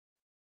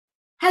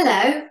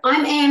Hello,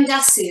 I'm AM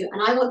Dassu, and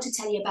I want to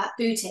tell you about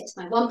Boot It,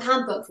 my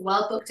 £1 book for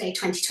World Book Day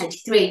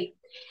 2023.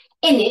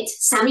 In it,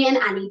 Sammy and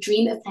Annie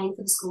dream of playing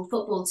for the school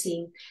football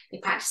team. They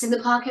practice in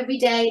the park every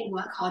day and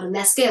work hard on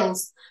their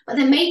skills, but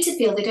they're made to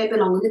feel they don't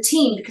belong on the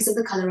team because of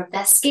the colour of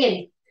their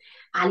skin.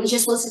 Annie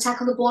just wants to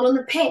tackle the ball on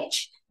the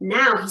pitch.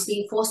 Now he's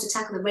being forced to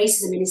tackle the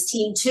racism in his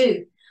team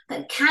too.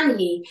 But can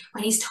he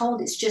when he's told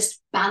it's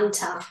just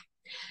banter?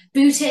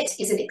 Boot It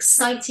is an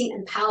exciting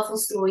and powerful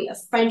story of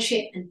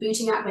friendship and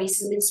booting out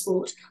racism in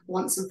sport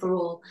once and for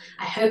all.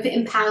 I hope it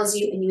empowers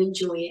you and you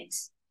enjoy it.